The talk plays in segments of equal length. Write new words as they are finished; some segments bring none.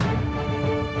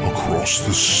across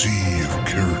the sea of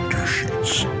character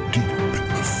sheets, deep in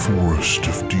the forest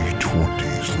of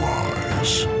D20s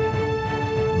lies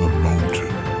the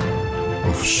mountain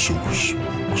of source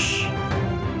books.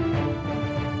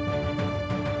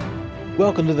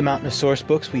 Welcome to the Mountain of Source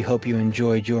Books. We hope you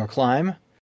enjoyed your climb.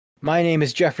 My name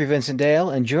is Jeffrey Vincent Dale,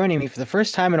 and joining me for the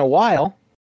first time in a while,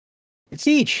 it's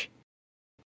Each.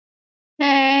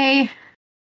 Hey,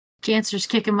 cancer's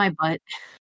kicking my butt.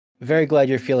 Very glad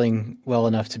you're feeling well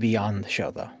enough to be on the show,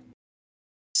 though.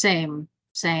 Same.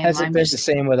 Hasn't been the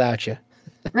same without you.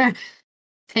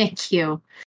 Thank you.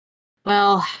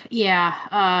 Well,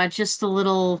 yeah, just a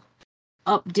little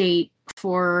update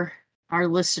for our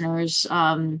listeners.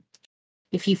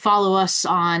 If you follow us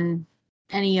on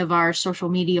any of our social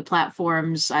media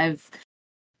platforms, I've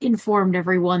informed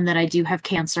everyone that I do have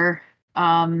cancer.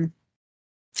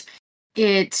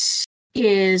 It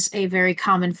is a very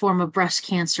common form of breast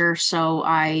cancer, so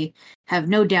I have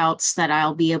no doubts that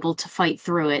I'll be able to fight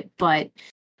through it, but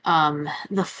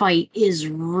the fight is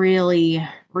really,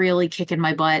 really kicking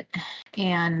my butt,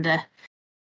 and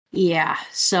yeah,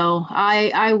 so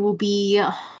I will be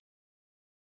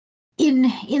in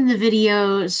the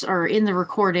videos or in the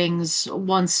recordings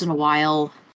once in a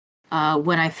while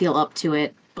when I feel up to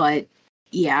it, but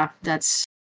yeah, the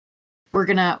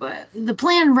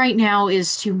plan right now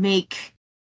is to make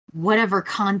whatever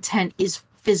content is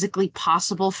physically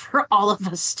possible for all of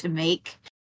us to make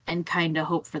and kind of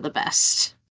hope for the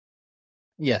best.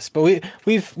 Yes, but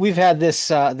we've had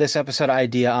this episode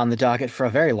idea on the docket for a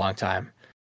very long time.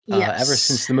 Yes. Ever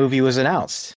since the movie was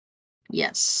announced.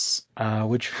 Yes.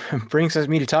 Which brings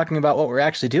me to talking about what we're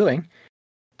actually doing.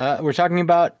 We're talking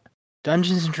about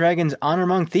Dungeons & Dragons Honor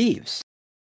Among Thieves.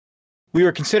 We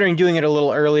were considering doing it a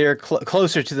little earlier,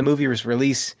 closer to the movie's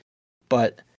release,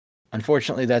 but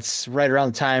unfortunately that's right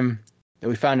around the time that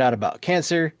we found out about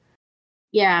cancer.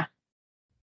 Yeah.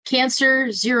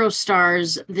 Cancer, 0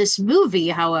 stars. This movie,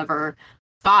 however,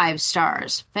 5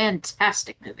 stars.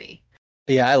 Fantastic movie.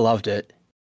 Yeah, I loved it.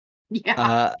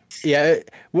 Yeah.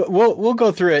 We'll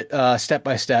go through it step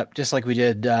by step, just like we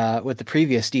did with the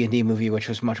previous D&D movie, which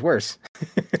was much worse.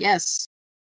 Yes.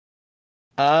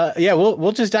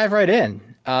 We'll just dive right in.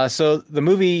 So the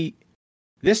movie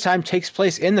this time takes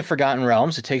place in the Forgotten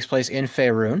Realms. It takes place in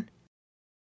Faerun,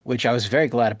 which I was very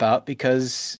glad about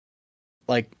because,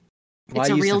 like, why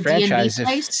it's a use real the franchise D&D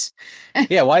place.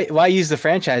 Yeah, why use the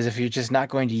franchise if you're just not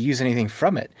going to use anything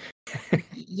from it?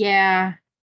 Yeah.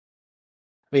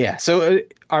 But yeah, so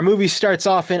our movie starts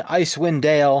off in Icewind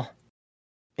Dale,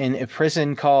 in a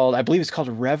prison called, I believe it's called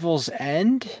Revel's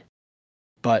End.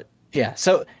 But yeah,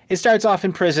 so it starts off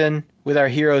in prison with our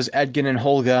heroes Edgin and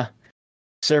Holga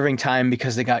serving time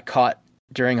because they got caught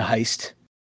during a heist.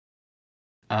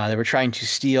 They were trying to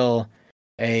steal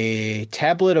a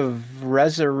tablet of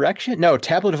resurrection? No,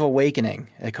 tablet of awakening,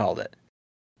 they called it.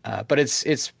 But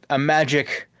it's a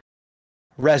magic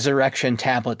resurrection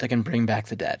tablet that can bring back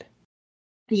the dead.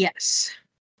 Yes.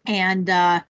 And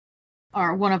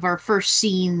one of our first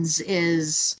scenes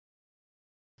is,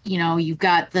 you've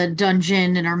got the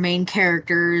dungeon and our main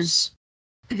characters.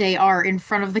 They are in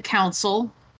front of the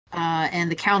council,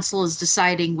 and the council is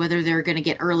deciding whether they're going to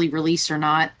get early release or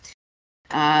not.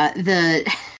 The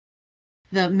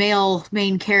male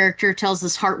main character tells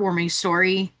this heartwarming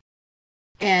story,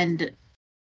 and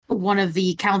one of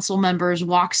the council members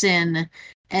walks in,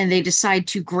 and they decide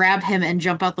to grab him and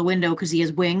jump out the window because he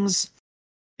has wings.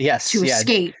 Yes, to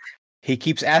escape. He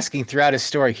keeps asking throughout his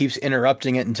story, keeps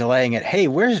interrupting it and delaying it. Hey,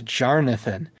 where's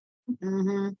Jarnathan?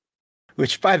 Mm-hmm.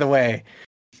 Which, by the way,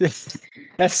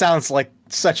 that sounds like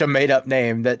such a made-up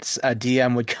name that a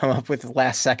DM would come up with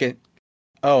last second.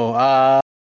 Oh,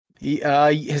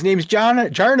 his name's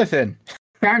Jarnathan.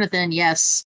 Jarnathan,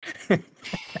 yes.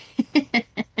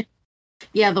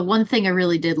 Yeah, the one thing I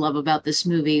really did love about this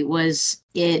movie was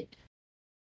it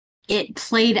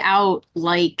played out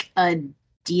like a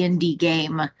D&D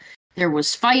game. There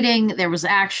was fighting, there was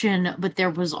action, but there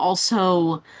was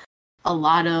also a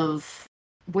lot of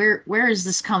where is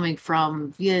this coming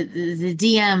from? The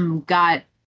DM got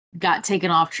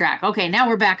taken off track. Okay, now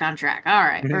we're back on track. All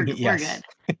right, we're good.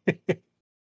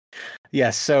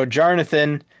 Yes, so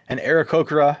Jarnathan, an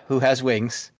Aarakocra who has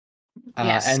wings,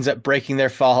 ends up breaking their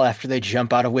fall after they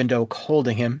jump out a window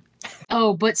holding him.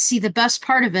 Oh, but see, the best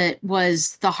part of it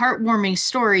was the heartwarming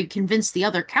story convinced the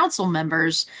other council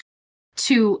members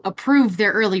to approve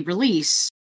their early release.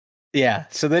 Yeah,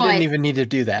 so they didn't even need to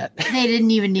do that. They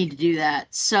didn't even need to do that.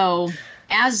 So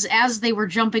as they were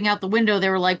jumping out the window, they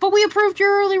were like, but we approved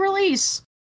your early release.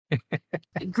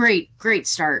 Great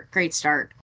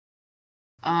start.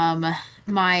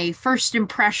 My first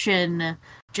impression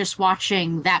just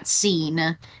watching that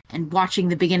scene and watching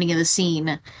the beginning of the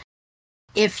scene.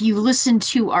 If you listen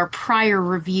to our prior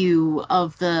review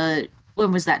of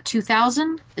when was that,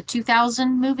 2000? The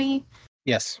 2000 movie?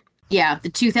 Yes. Yeah, the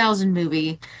 2000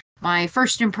 movie. My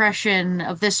first impression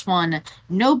of this one,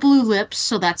 no blue lips,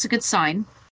 so that's a good sign.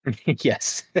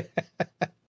 Yes.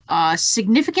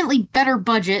 Significantly better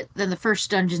budget than the first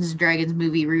Dungeons and Dragons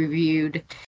movie reviewed,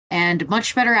 and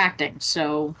much better acting.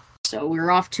 So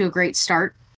we're off to a great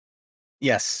start.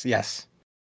 Yes.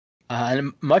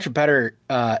 And much better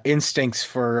instincts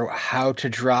for how to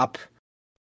drop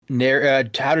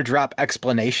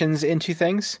explanations into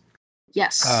things.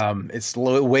 Yes. It's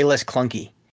way less clunky.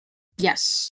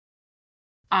 Yes.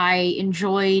 I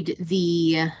enjoyed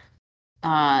the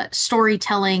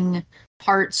storytelling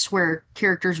parts where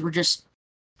characters were just,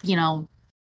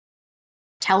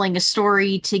 telling a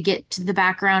story to get to the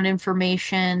background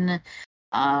information.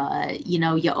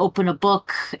 You open a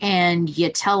book and you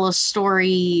tell a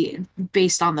story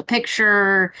based on the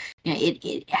picture.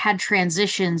 It had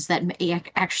transitions that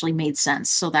actually made sense,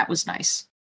 so that was nice.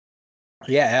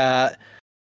 Yeah,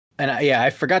 I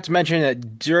forgot to mention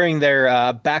that during their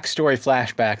backstory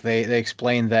flashback, they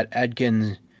explained that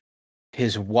Edgin,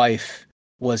 his wife,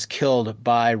 was killed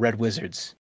by red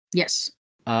wizards. Yes.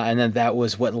 And then that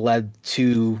was what led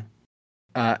to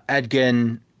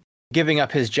Edgin giving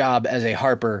up his job as a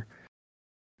harper.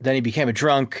 Then he became a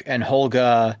drunk, and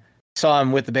Holga saw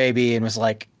him with the baby and was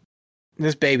like,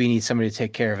 this baby needs somebody to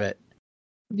take care of it.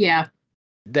 Yeah.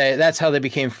 That's how they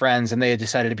became friends, and they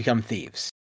decided to become thieves.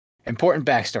 Important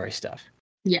backstory stuff.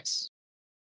 Yes.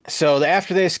 So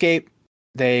after they escape,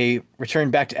 they return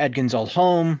back to Edgin's old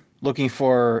home, looking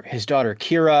for his daughter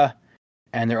Kira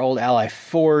and their old ally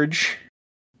Forge,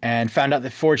 and found out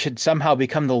that Forge had somehow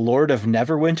become the Lord of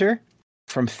Neverwinter,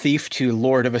 from thief to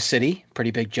Lord of a city. Pretty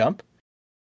big jump.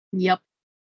 Yep.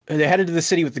 They headed to the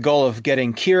city with the goal of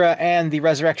getting Kira and the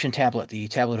Resurrection Tablet, the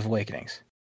Tablet of Awakenings.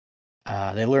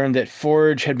 They learned that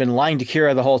Forge had been lying to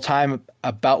Kira the whole time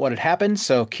about what had happened,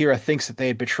 so Kira thinks that they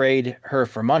had betrayed her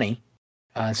for money.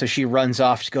 So she runs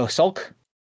off to go sulk.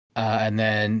 And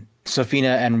then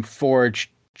Sofina and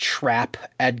Forge trap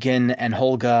Edgin and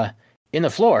Holga in the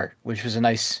floor, which was a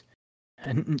nice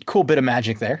and cool bit of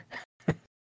magic there.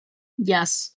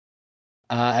 Yes.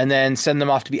 And then send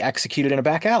them off to be executed in a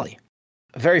back alley.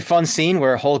 A very fun scene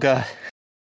where Holga,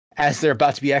 as they're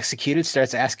about to be executed,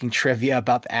 starts asking trivia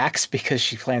about the axe because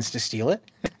she plans to steal it.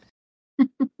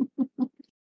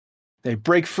 They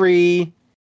break free.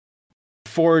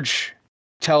 Forge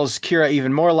tells Kira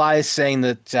even more lies, saying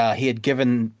that he had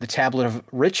given the Tablet of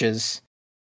Riches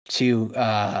to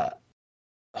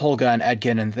Holga and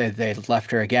Edgin, and they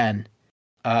left her again.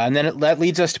 And then that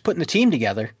leads us to putting the team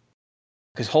together,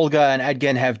 because Holga and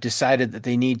Edgin have decided that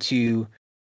they need to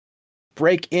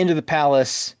break into the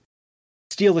palace,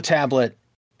 steal the tablet,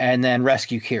 and then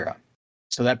rescue Kira.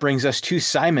 So that brings us to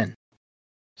Simon.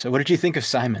 So what did you think of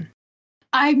Simon?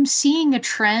 I'm seeing a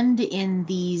trend in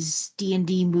these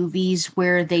D&D movies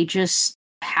where they just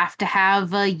have to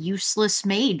have a useless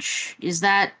mage. Is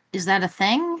that a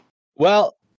thing?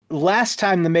 Well, last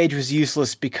time the mage was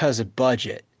useless because of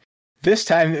budget. This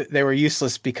time they were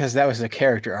useless because that was a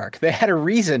character arc. They had a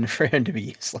reason for him to be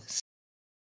useless.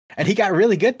 And he got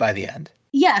really good by the end.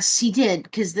 Yes, he did,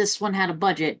 because this one had a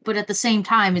budget. But at the same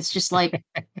time, it's just like...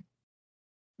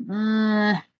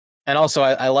 And also,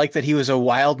 I like that he was a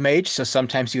wild mage, so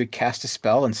sometimes he would cast a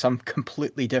spell and some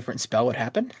completely different spell would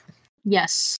happen.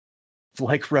 Yes.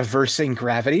 Like reversing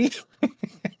gravity.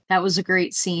 That was a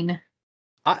great scene.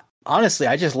 Honestly,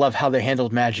 I just love how they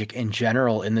handled magic in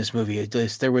general in this movie.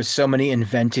 There was so many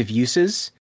inventive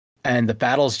uses, and the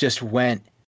battles just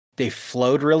they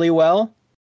flowed really well,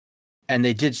 and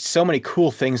they did so many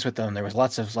cool things with them. There was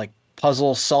lots of like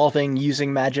puzzle solving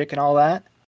using magic and all that.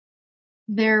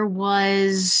 There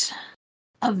was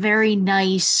a very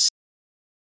nice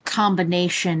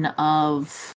combination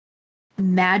of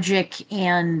magic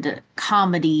and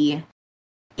comedy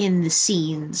in the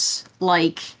scenes.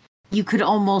 Like, you could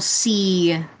almost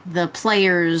see the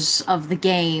players of the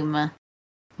game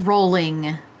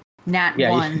rolling nat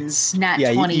 1s, nat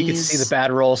 20s. You could see the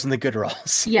bad rolls and the good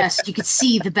rolls. Yes, you could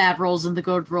see the bad rolls and the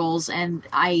good rolls, and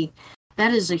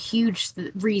that is a huge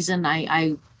reason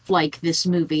I like this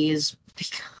movie, is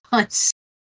because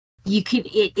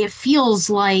it feels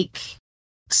like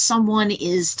someone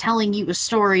is telling you a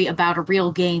story about a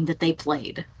real game that they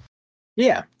played.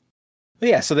 Yeah.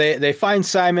 So they find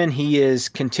Simon. He's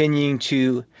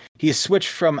switched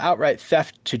from outright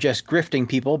theft to just grifting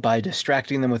people by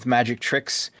distracting them with magic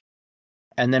tricks.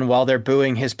 And then while they're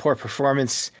booing his poor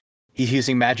performance, he's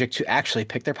using magic to actually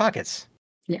pick their pockets.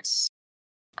 Yes.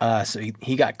 So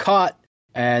he got caught,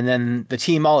 and then the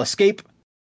team all escape.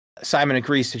 Simon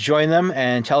agrees to join them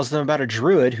and tells them about a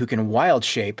druid who can wild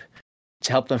shape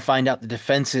to help them find out the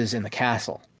defenses in the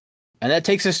castle. And that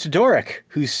takes us to Doric,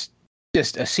 who's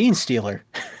just a scene stealer.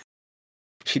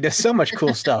 She does so much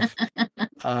cool stuff.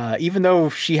 Even though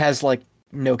she has like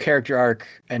no character arc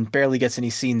and barely gets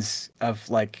any scenes of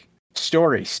like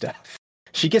story stuff,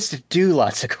 she gets to do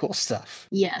lots of cool stuff.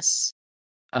 Yes.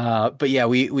 But yeah,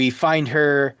 we find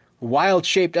her wild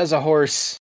shaped as a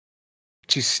horse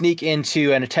to sneak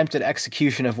into an attempted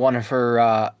execution of one of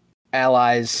her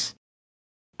allies.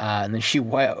 And then she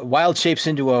wild shapes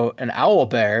into an owl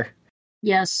bear.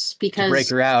 Yes, to break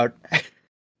her out.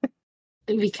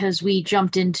 Because we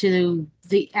jumped into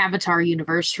the Avatar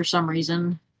universe for some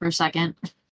reason for a second.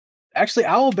 Actually,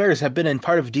 owl bears have been in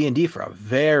part of D&D for a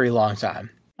very long time.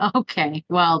 Okay,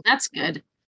 well, that's good.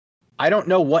 I don't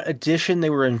know what edition they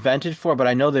were invented for, but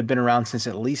I know they've been around since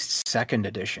at least 2nd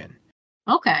edition.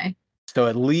 Okay. So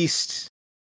at least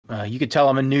you could tell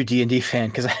I'm a new D&D fan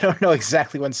because I don't know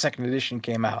exactly when 2nd edition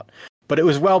came out, but it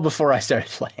was well before I started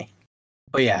playing.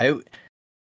 But yeah, it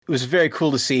was very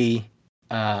cool to see,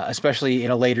 especially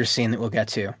in a later scene that we'll get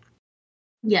to.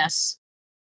 Yes.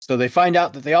 So they find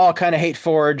out that they all kind of hate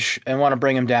Forge and want to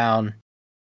bring him down.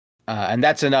 And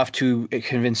that's enough to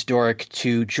convince Doric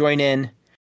to join in.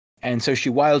 And so she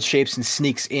wild shapes and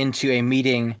sneaks into a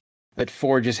meeting that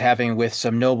Forge is having with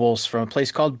some nobles from a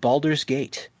place called Baldur's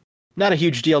Gate. Not a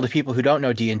huge deal to people who don't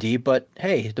know D&D, but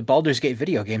hey, the Baldur's Gate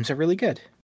video games are really good.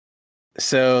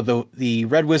 So the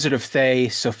Red Wizard of Thay,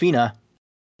 Sophina,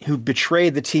 who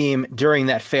betrayed the team during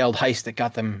that failed heist that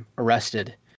got them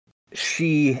arrested,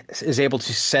 she is able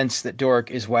to sense that Doric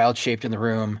is wild-shaped in the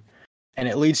room, and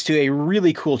it leads to a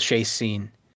really cool chase scene.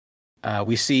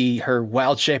 We see her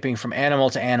wild-shaping from animal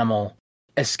to animal,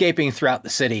 escaping throughout the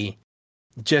city,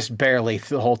 just barely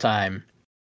the whole time.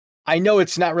 I know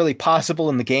it's not really possible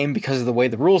in the game because of the way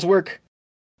the rules work.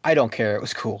 I don't care, it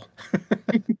was cool.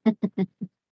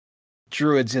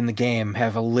 Druids in the game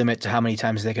have a limit to how many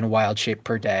times they can wild shape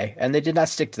per day, and they did not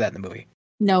stick to that in the movie.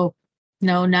 No,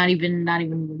 not even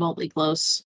remotely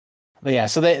close. But yeah,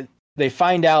 so they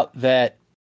find out that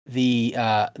the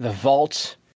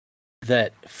vault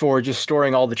that Forge is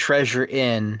storing all the treasure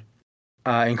in,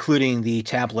 including the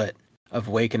tablet of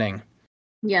awakening.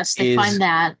 Yes, they find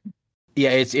that.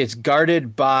 Yeah, it's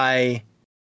guarded by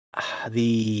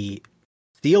the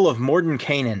Seal of Morden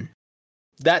Canaan.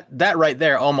 That right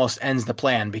there almost ends the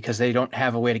plan because they don't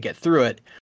have a way to get through it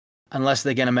unless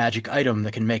they get a magic item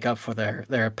that can make up for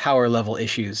their power level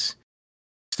issues.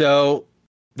 So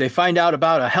they find out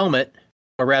about a helmet,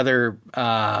 or rather,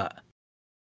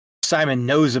 Simon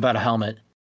knows about a helmet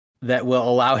that will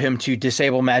allow him to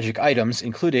disable magic items,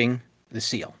 including the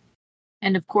seal.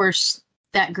 And of course,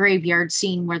 that graveyard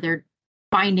scene where they're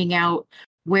finding out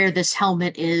where this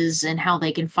helmet is and how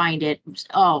they can find it.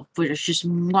 Oh, but it's just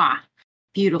mwah.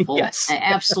 Beautiful. Yes. I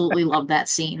absolutely love that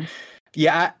scene.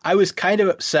 Yeah, I was kind of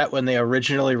upset when they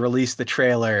originally released the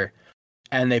trailer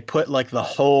and they put like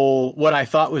what I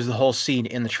thought was the whole scene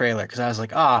in the trailer, because I was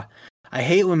like, I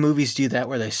hate when movies do that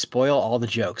where they spoil all the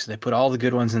jokes. They put all the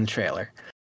good ones in the trailer.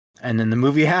 And then the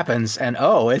movie happens and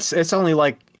it's only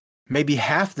like maybe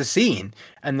half the scene,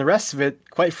 and the rest of it,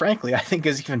 quite frankly, I think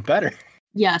is even better.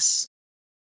 Yes.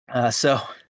 So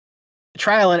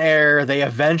trial and error, they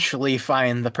eventually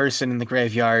find the person in the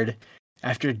graveyard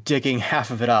after digging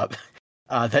half of it up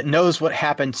that knows what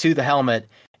happened to the helmet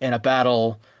in a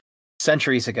battle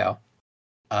centuries ago.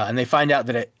 And they find out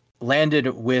that it landed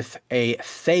with a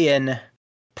Thayan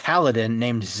paladin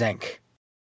named Zenk.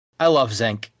 I love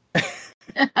Zenk.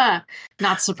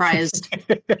 Not surprised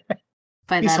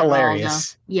by He's that hilarious. at all,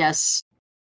 no. Yes.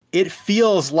 It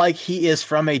feels like he is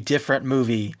from a different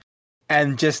movie.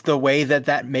 And just the way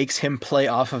that makes him play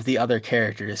off of the other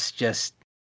characters, just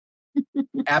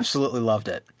absolutely loved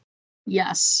it.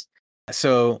 Yes.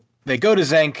 So they go to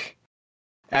Zenk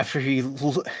after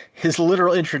his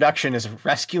literal introduction is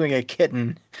rescuing a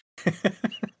kitten.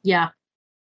 Yeah.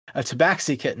 A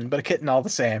tabaxi kitten, but a kitten all the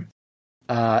same,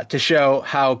 to show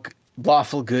how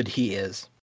lawful good he is.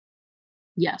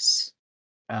 Yes.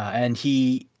 And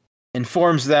he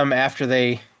informs them after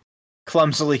they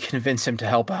clumsily convince him to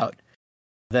help out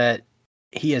that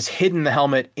he has hidden the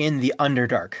helmet in the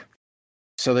Underdark.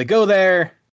 So they go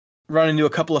there, run into a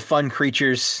couple of fun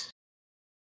creatures.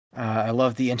 I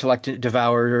love the intellect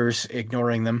devourers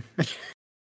ignoring them.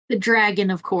 The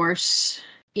dragon, of course,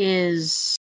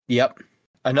 is... Yep.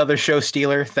 Another show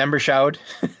stealer, Thembershoud.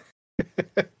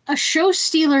 a show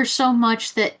stealer so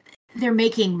much that they're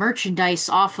making merchandise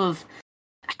off of...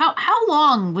 How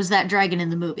long was that dragon in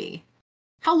the movie?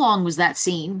 How long was that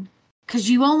scene? Because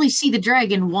you only see the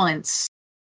dragon once.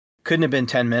 Couldn't have been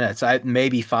 10 minutes.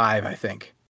 Maybe 5, I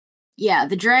think. Yeah,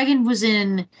 the dragon was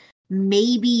in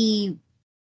maybe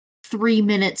 3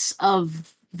 minutes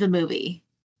of the movie.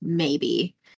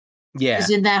 Maybe. Yeah.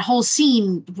 Because in that whole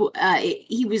scene,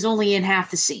 he was only in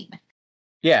half the scene.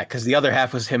 Yeah, because the other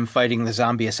half was him fighting the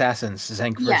zombie assassins,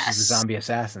 Zank versus Yes. the zombie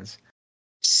assassins.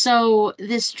 So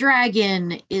this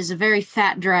dragon is a very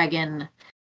fat dragon,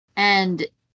 and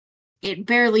it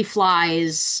barely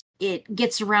flies. It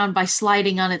gets around by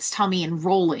sliding on its tummy and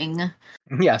rolling.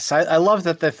 Yes, I love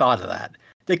that they thought of that.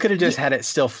 They could have just had it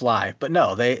still fly, but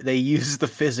no, they used the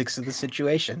physics of the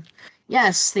situation.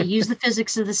 Yes, they use the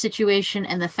physics of the situation,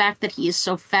 and the fact that he is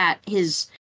so fat, his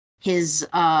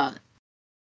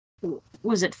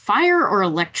was it fire or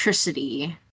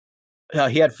electricity?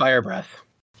 He had fire breath.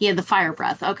 He had the fire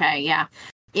breath. Okay, yeah.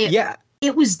 Yeah.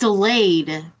 It was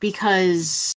delayed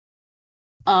because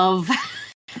of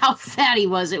how fat he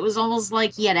was. It was almost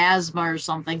like he had asthma or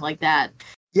something like that.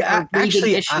 Yeah,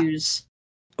 actually, issues.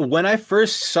 When I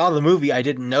first saw the movie, I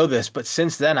didn't know this, but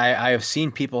since then I have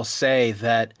seen people say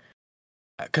that,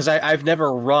 because I've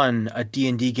never run a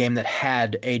D&D game that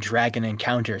had a dragon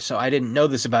encounter, so I didn't know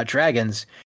this about dragons,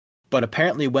 but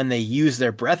apparently when they use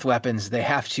their breath weapons, they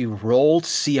have to roll to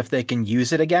see if they can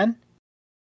use it again.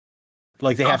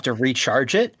 Like they have to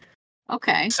recharge it.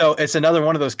 Okay. So it's another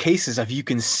one of those cases of you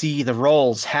can see the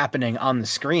rolls happening on the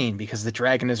screen because the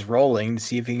dragon is rolling to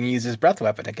see if he can use his breath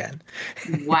weapon again.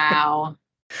 Wow.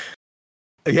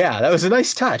 Yeah, that was a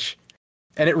nice touch.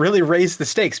 And it really raised the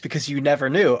stakes because you never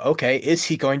knew, okay, is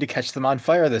he going to catch them on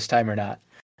fire this time or not?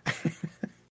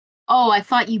 Oh, I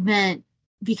thought you meant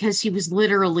because he was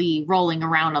literally rolling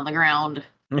around on the ground.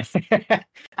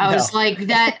 I was like,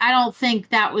 that. I don't think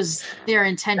that was their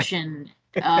intention,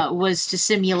 was to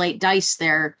simulate dice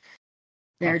there,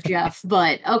 Jeff.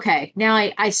 But okay, now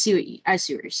I see what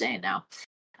you're saying now.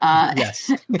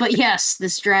 Yes. But yes,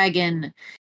 this dragon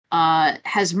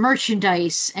has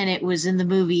merchandise, and it was in the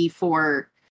movie for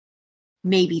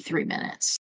maybe 3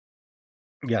 minutes.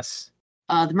 Yes.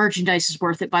 The merchandise is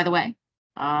worth it, by the way.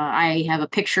 I have a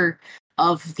picture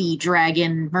of the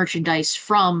dragon merchandise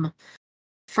from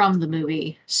the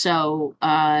movie, so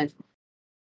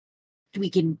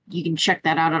you can check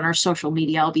that out on our social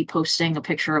media. I'll be posting a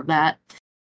picture of that.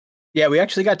 Yeah, we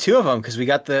actually got 2 of them because we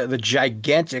got the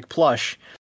gigantic plush,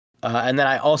 and then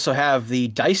I also have the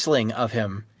diceling of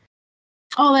him.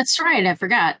 Oh, that's right. I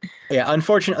forgot. Yeah,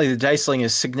 unfortunately, the diceling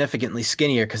is significantly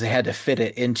skinnier because they had to fit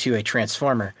it into a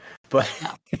transformer. But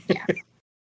yeah.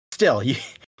 Still,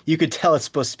 you could tell it's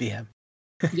supposed to be him.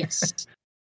 Yes.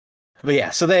 But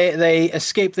yeah, so they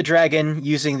escape the dragon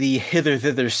using the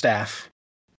hither-thither staff,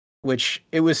 which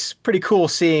it was pretty cool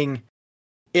seeing.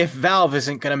 If Valve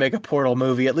isn't going to make a Portal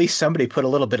movie, at least somebody put a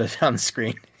little bit of it on the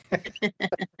screen.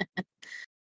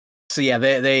 So yeah,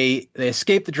 they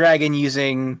escape the dragon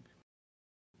using,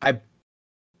 I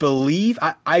believe,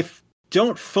 I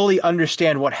don't fully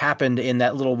understand what happened in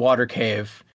that little water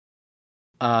cave.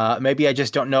 Maybe I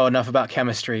just don't know enough about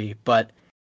chemistry, but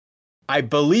I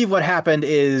believe what happened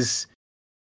is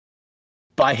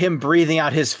by him breathing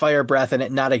out his fire breath and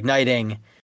it not igniting,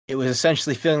 it was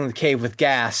essentially filling the cave with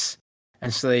gas,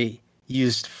 and so they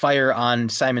used fire on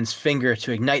Simon's finger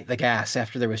to ignite the gas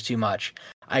after there was too much.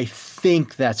 I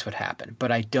think that's what happened,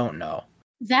 but I don't know.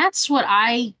 That's what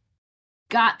I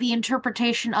got the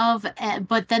interpretation of,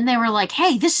 but then they were like,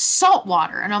 hey, this is salt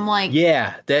water, and I'm like,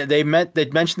 yeah, they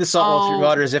mentioned the salt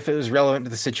water as if it was relevant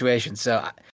to the situation. So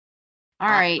all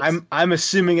right, I'm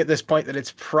assuming at this point that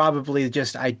it's probably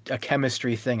just a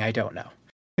chemistry thing. I don't know.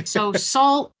 So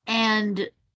salt and,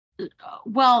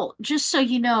 well, just so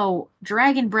you know,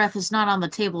 dragon breath is not on the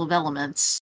table of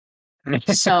elements,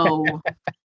 so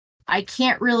I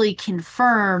can't really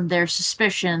confirm their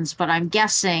suspicions, but I'm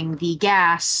guessing the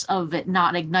gas of it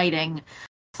not igniting,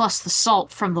 plus the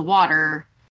salt from the water,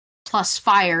 plus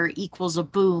fire equals a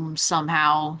boom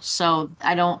somehow. So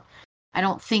I don't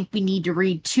think we need to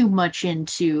read too much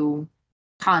into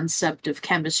concept of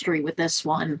chemistry with this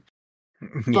one.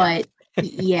 Yeah. But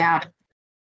yeah.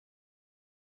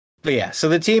 But yeah, so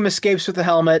the team escapes with the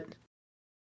helmet,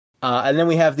 and then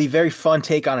we have the very fun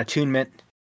take on attunement.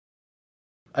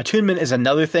 Attunement is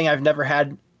another thing I've never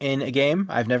had in a game.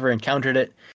 I've never encountered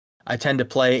it. I tend to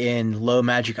play in low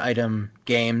magic item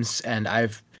games, and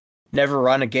I've never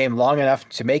run a game long enough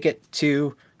to make it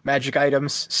to magic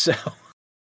items. So,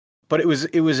 but it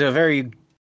was a very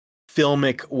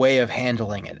filmic way of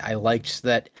handling it. I liked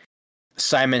that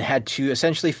Simon had to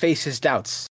essentially face his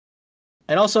doubts,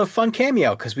 and also a fun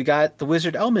cameo because we got the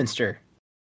wizard Elminster.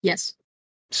 Yes.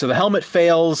 So the helmet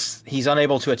fails. He's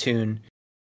unable to attune.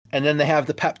 And then they have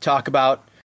the pep talk about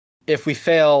if we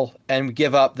fail and we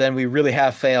give up, then we really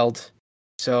have failed.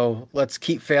 So let's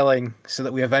keep failing so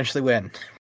that we eventually win.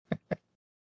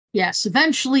 Yes,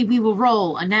 eventually we will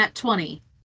roll a nat 20.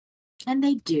 And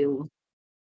they do.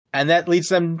 And that leads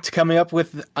them to coming up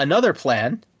with another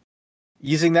plan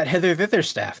using that hither thither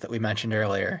staff that we mentioned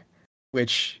earlier,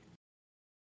 which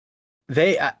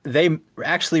they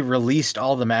actually released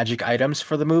all the magic items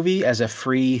for the movie as a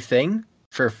free thing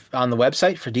on the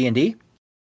website for D&D.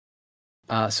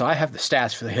 So I have the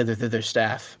stats for the hither thither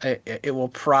staff. It will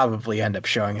probably end up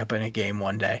showing up in a game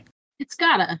one day. It's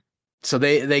gotta. So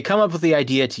they come up with the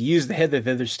idea to use the hither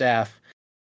thither staff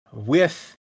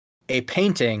with a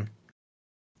painting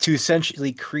to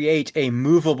essentially create a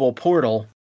movable portal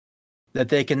that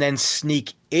they can then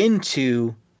sneak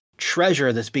into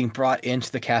treasure that's being brought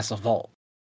into the castle vault.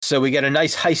 So we get a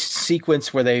nice heist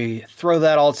sequence where they throw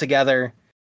that all together,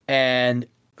 and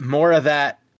more of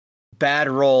that bad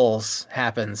rolls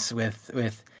happens with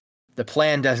the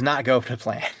plan does not go to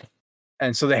plan.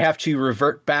 And so they have to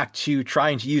revert back to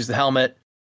trying to use the helmet.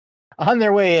 On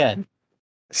their way in,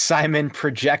 Simon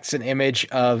projects an image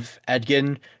of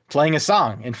Edgin playing a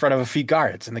song in front of a few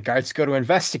guards, and the guards go to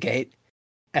investigate,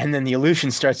 and then the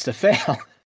illusion starts to fail.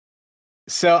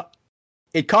 So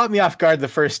it caught me off guard the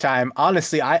first time.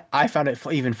 Honestly, I found it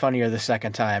even funnier the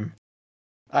second time.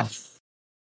 Because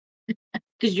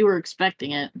you were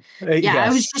expecting it. Yeah, yes.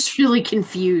 I was just really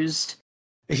confused.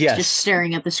 Yes. Just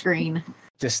staring at the screen.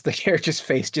 Just the character's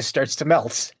face just starts to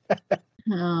melt.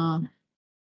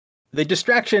 The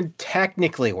distraction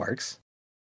technically works.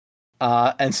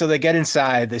 And so they get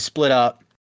inside, they split up.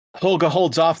 Holga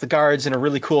holds off the guards in a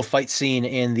really cool fight scene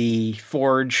in the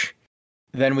forge.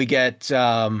 Then we get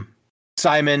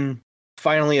Simon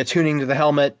finally attuning to the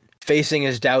helmet, facing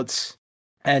his doubts,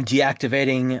 and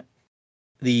deactivating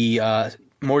the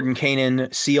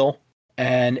Mordenkainen seal.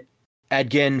 And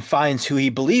Edgin finds who he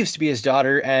believes to be his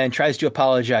daughter and tries to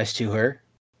apologize to her.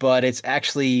 But it's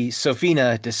actually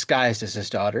Sofina disguised as his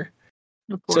daughter.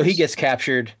 So he gets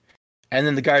captured, and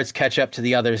then the guards catch up to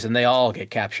the others, and they all get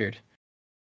captured.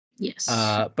 Yes.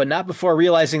 But not before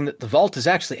realizing that the vault is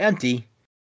actually empty,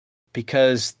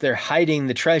 because they're hiding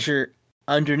the treasure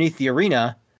underneath the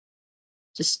arena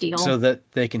to steal, so that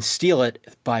they can steal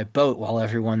it by boat while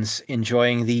everyone's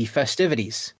enjoying the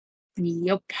festivities.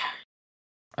 Yep.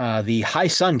 The High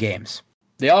Sun Games.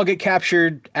 They all get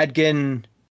captured. Edgin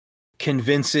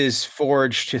convinces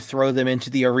Forge to throw them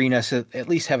into the arena so that they at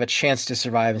least have a chance to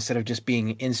survive instead of just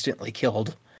being instantly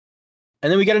killed.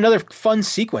 And then we get another fun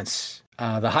sequence.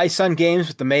 The High Sun Games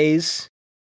with the maze,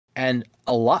 and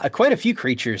quite a few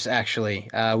creatures, actually.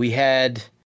 We had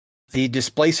the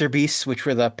Displacer Beasts, which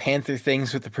were the panther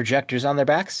things with the projectors on their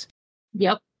backs.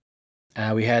 Yep.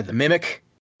 We had the Mimic,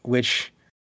 which,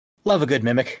 love a good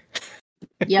Mimic.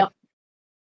 Yep.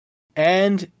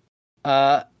 And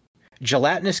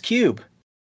Gelatinous Cube.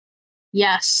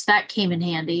 Yes, that came in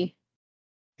handy.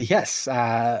 Yes,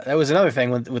 that was another thing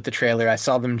with the trailer. I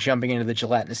saw them jumping into the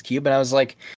Gelatinous Cube, and I was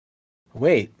like,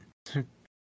 wait,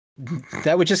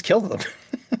 that would just kill them.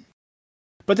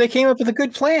 But they came up with a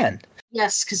good plan.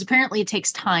 Yes, because apparently it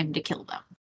takes time to kill them.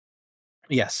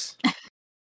 Yes.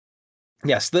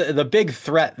 Yes, the big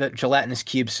threat that Gelatinous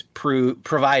Cubes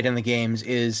provide in the games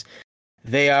is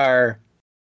they are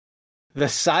the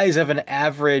size of an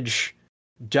average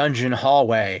dungeon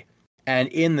hallway, and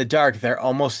in the dark, they're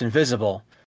almost invisible.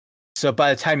 So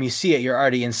by the time you see it, you're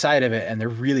already inside of it, and they're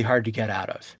really hard to get out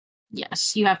of.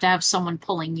 Yes, you have to have someone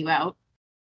pulling you out.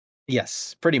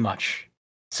 Yes, pretty much.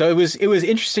 So it was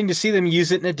interesting to see them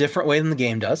use it in a different way than the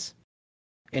game does,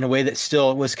 in a way that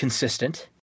still was consistent,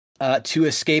 to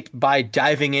escape by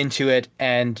diving into it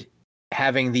and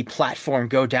having the platform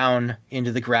go down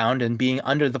into the ground and being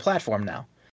under the platform now.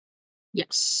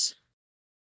 Yes.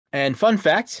 And fun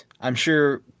fact, I'm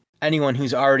sure anyone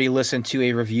who's already listened to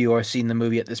a review or seen the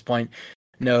movie at this point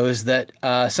knows that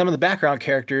some of the background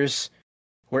characters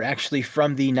were actually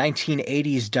from the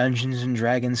 1980s Dungeons and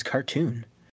Dragons cartoon.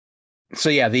 So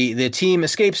yeah, the team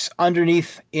escapes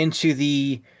underneath into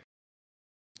the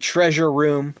treasure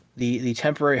room, the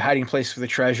temporary hiding place for the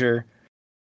treasure,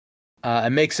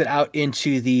 and makes it out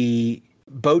into the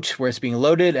boat where it's being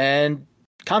loaded and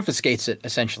confiscates it,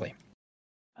 essentially.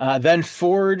 Then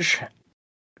Forge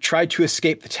tried to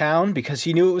escape the town because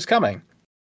he knew it was coming.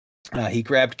 He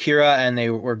grabbed Kira, and they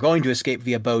were going to escape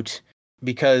via boat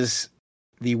because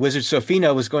the wizard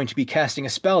Sofina was going to be casting a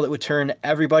spell that would turn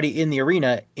everybody in the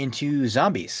arena into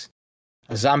zombies.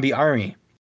 A zombie army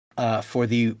for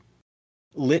the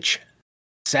Lich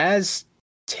Saz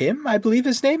Tim, I believe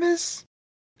his name is?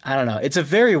 I don't know. It's a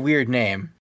very weird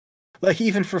name. Like,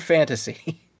 even for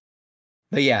fantasy.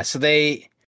 But yeah, so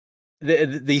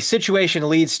the situation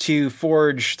leads to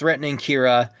Forge threatening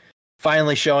Kira,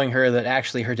 finally showing her that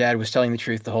actually her dad was telling the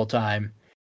truth the whole time.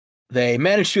 They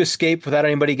manage to escape without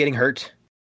anybody getting hurt.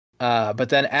 But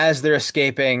then as they're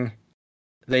escaping,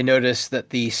 they notice that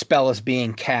the spell is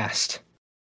being cast.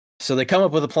 So they come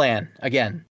up with a plan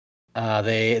again.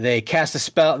 They cast a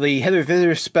spell, the Hither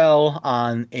Thither spell,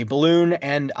 on a balloon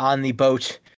and on the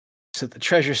boat, so that the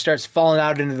treasure starts falling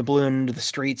out into the balloon, into the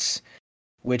streets,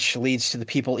 which leads to the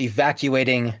people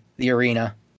evacuating the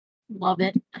arena. Love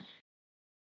it.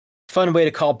 Fun way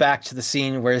to call back to the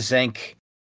scene where Zank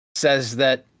says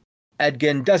that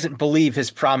Edgin doesn't believe his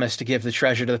promise to give the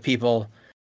treasure to the people,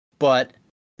 but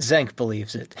Zank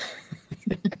believes it.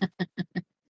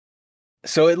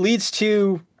 So it leads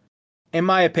to, in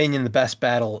my opinion, the best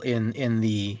battle in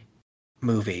the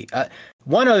movie.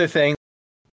 One other thing,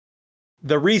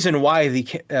 the reason why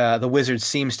the wizard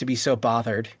seems to be so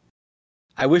bothered,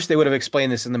 I wish they would have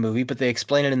explained this in the movie, but they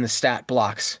explain it in the stat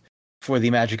blocks for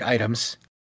the magic items.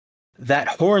 That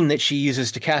horn that she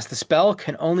uses to cast the spell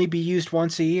can only be used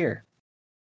once a year.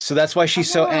 So that's why she's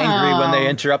so angry when they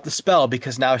interrupt the spell,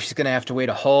 because now she's going to have to wait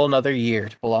a whole nother year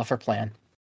to pull off her plan.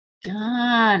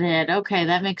 Got it. Okay,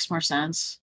 that makes more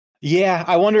sense. Yeah,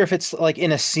 I wonder if it's like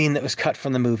in a scene that was cut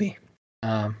from the movie.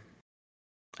 I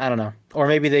don't know. Or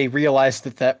maybe they realized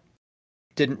that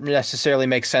didn't necessarily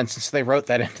make sense, and so they wrote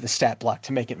that into the stat block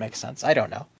to make it make sense. I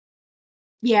don't know.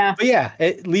 Yeah. But yeah,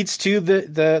 it leads to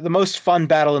the most fun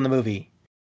battle in the movie.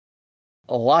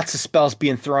 Lots of spells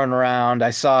being thrown around. I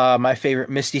saw my favorite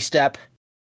Misty Step,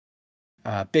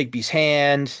 Bigby's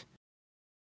Hand.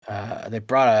 They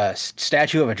brought a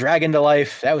statue of a dragon to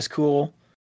life. That was cool.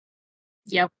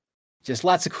 Yep. Just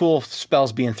lots of cool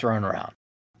spells being thrown around.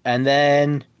 And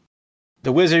then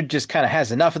the wizard just kind of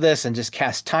has enough of this and just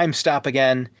casts Time Stop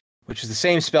again, which is the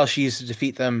same spell she used to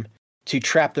defeat them, to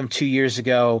trap them 2 years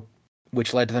ago,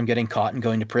 which led to them getting caught and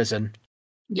going to prison.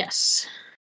 Yes.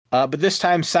 But this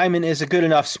time, Simon is a good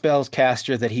enough spells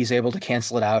caster that he's able to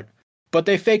cancel it out. But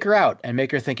they fake her out and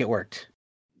make her think it worked.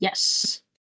 Yes.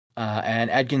 And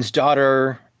Edgin's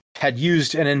daughter had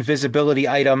used an invisibility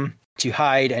item to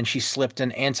hide, and she slipped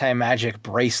an anti-magic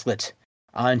bracelet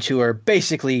onto her,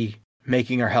 basically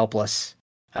making her helpless.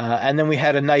 And then we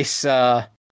had a nice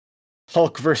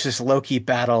Hulk versus Loki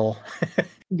battle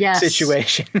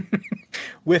situation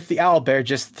with the owlbear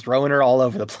just throwing her all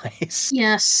over the place.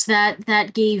 Yes,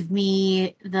 that gave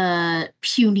me the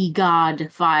puny god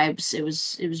vibes. It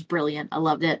was brilliant. I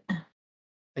loved it.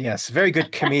 Yes, very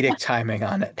good comedic timing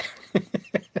on it.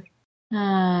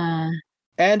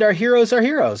 And our heroes are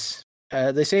heroes.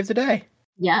 They saved the day.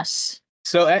 Yes.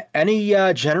 So any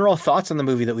general thoughts on the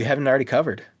movie that we haven't already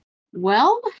covered?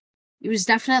 Well, it was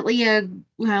definitely a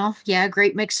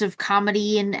great mix of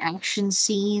comedy and action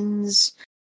scenes.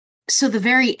 So the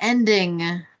very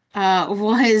ending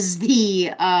was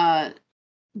the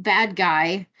bad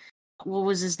guy. What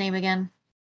was his name again?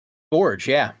 Forge,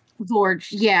 yeah.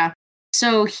 Forge, yeah.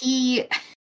 So he's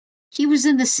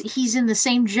in the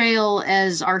same jail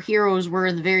as our heroes were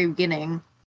in the very beginning,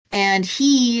 and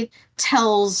he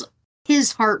tells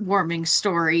his heartwarming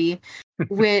story,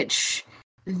 which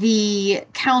the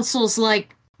council's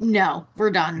like, no,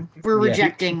 we're done. We're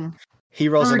rejecting. He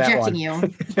rolls we're a nat rejecting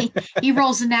one. you. He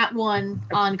rolls a nat 1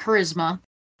 on charisma,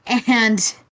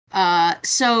 and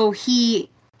so he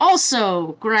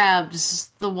also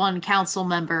grabs the one council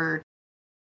member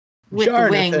with the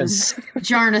wings,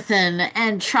 Jarnathan,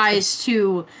 and tries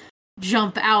to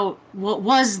jump out what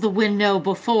was the window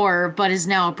before, but is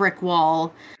now a brick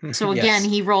wall. So again,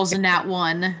 he rolls a nat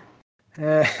 1.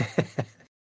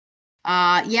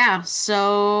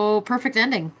 So perfect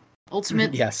ending.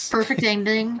 Ultimate perfect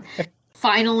ending.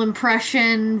 Final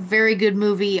impression, very good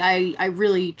movie. I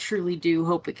really, truly do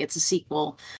hope it gets a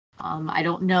sequel. I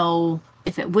don't know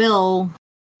if it will.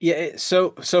 Yeah,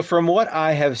 so from what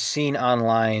I have seen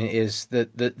online is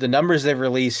that the numbers they've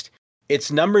released,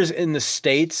 its numbers in the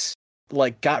States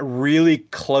like got really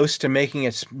close to making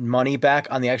its money back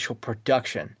on the actual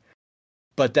production.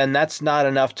 But then that's not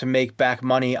enough to make back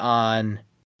money on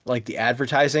like the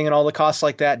advertising and all the costs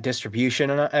like that,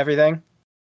 distribution and everything.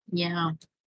 Yeah.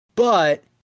 But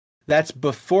that's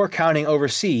before counting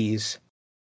overseas,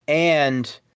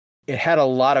 and it had a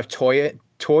lot of toy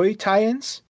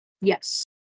tie-ins. Yes.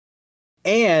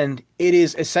 And it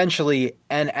is essentially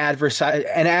an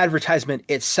advertisement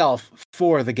itself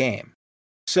for the game.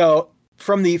 So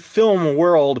from the film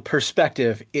world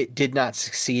perspective, it did not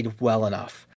succeed well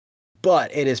enough.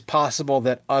 But it is possible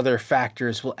that other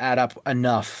factors will add up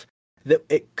enough that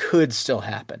it could still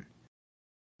happen.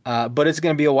 But it's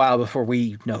going to be a while before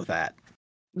we know that.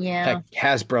 Yeah, Heck,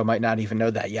 Hasbro might not even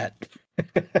know that yet.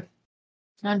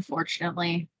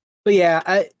 unfortunately. But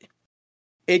yeah,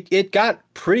 it got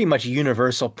pretty much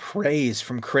universal praise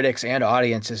from critics and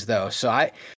audiences, though. So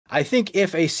I think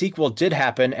if a sequel did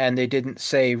happen and they didn't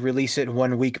say release it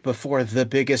 1 week before the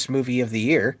biggest movie of the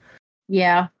year,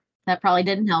 Yeah, that probably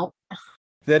didn't help.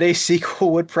 that a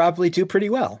sequel would probably do pretty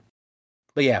well.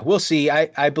 But yeah, we'll see.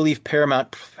 I believe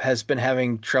Paramount has been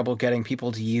having trouble getting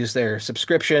people to use their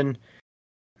subscription.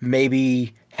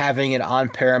 Maybe having it on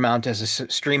Paramount as a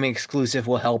streaming exclusive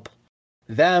will help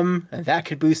them, and that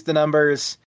could boost the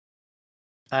numbers.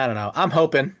 I don't know. I'm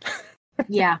hoping.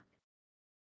 Yeah.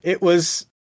 It was,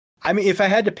 I mean, if I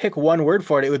had to pick one word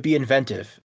for it, it would be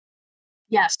inventive.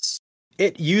 Yes.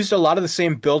 It used a lot of the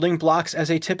same building blocks as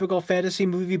a typical fantasy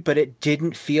movie, but it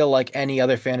didn't feel like any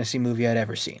other fantasy movie I'd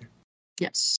ever seen.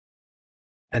 Yes.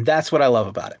 And that's what I love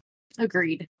about it.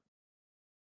 Agreed.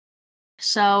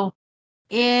 So,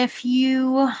 if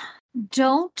you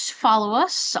don't follow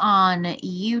us on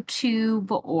YouTube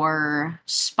or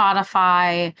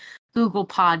Spotify, Google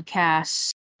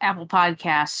Podcasts, Apple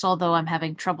Podcasts, although I'm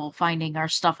having trouble finding our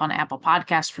stuff on Apple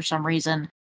Podcasts for some reason,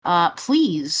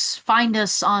 please find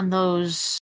us on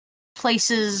those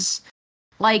places.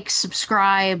 Like,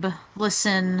 subscribe,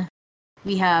 listen.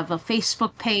 We have a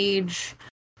Facebook page.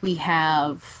 We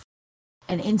have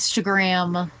an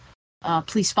Instagram.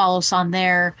 Please follow us on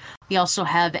there. We also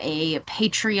have a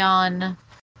Patreon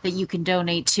that you can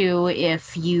donate to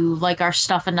if you like our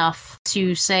stuff enough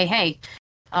to say, hey,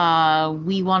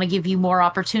 we want to give you more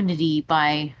opportunity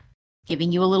by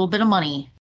giving you a little bit of money.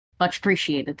 Much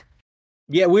appreciated.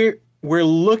 Yeah, we're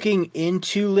looking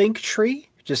into Linktree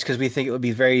just because we think it would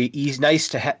be very nice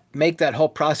to make that whole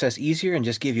process easier and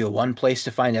just give you one place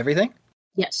to find everything.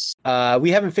 Yes.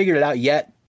 We haven't figured it out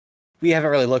yet. We haven't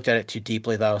really looked at it too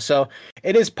deeply, though. So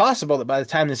it is possible that by the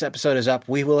time this episode is up,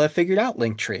 we will have figured out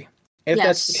Linktree. If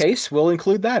that's the case, we'll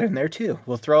include that in there, too.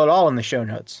 We'll throw it all in the show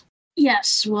notes.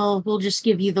 Yes, we'll just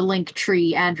give you the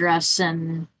Linktree address,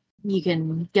 and you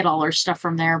can get all our stuff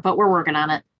from there, but we're working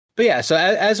on it. But yeah, so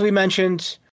as we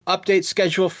mentioned, update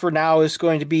schedule for now is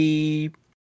going to be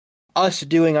us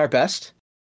doing our best.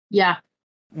 Yeah.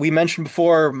 We mentioned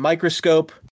before,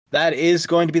 Microscope. That is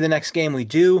going to be the next game we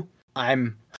do.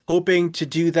 I'm hoping to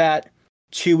do that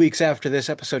 2 weeks after this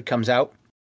episode comes out.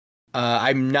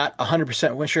 I'm not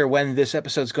 100% sure when this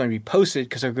episode is going to be posted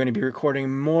because we're going to be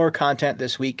recording more content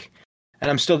this week.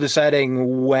 And I'm still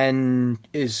deciding what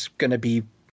is going to be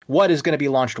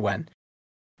launched when.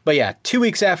 But yeah, 2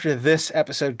 weeks after this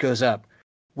episode goes up,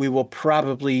 we will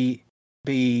probably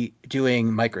be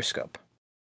doing Microscope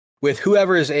with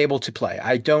whoever is able to play.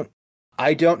 I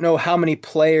don't know how many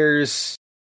players.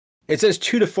 It says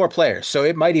 2 to 4 players, so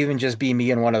it might even just be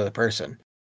me and one other person.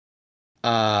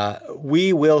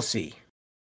 We will see.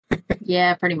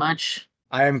 Yeah, pretty much.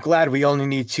 I am glad we only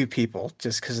need 2 people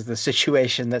just because of the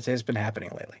situation that has been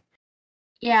happening lately.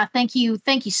 Yeah, thank you.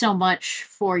 Thank you so much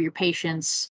for your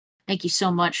patience. Thank you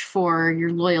so much for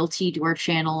your loyalty to our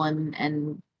channel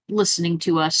and listening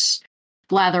to us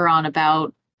blather on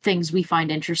about things we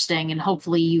find interesting, and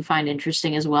hopefully you find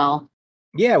interesting as well.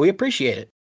 Yeah, we appreciate it.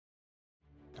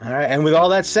 All right, and with all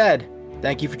that said,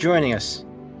 thank you for joining us.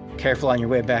 Careful on your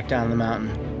way back down the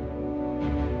mountain.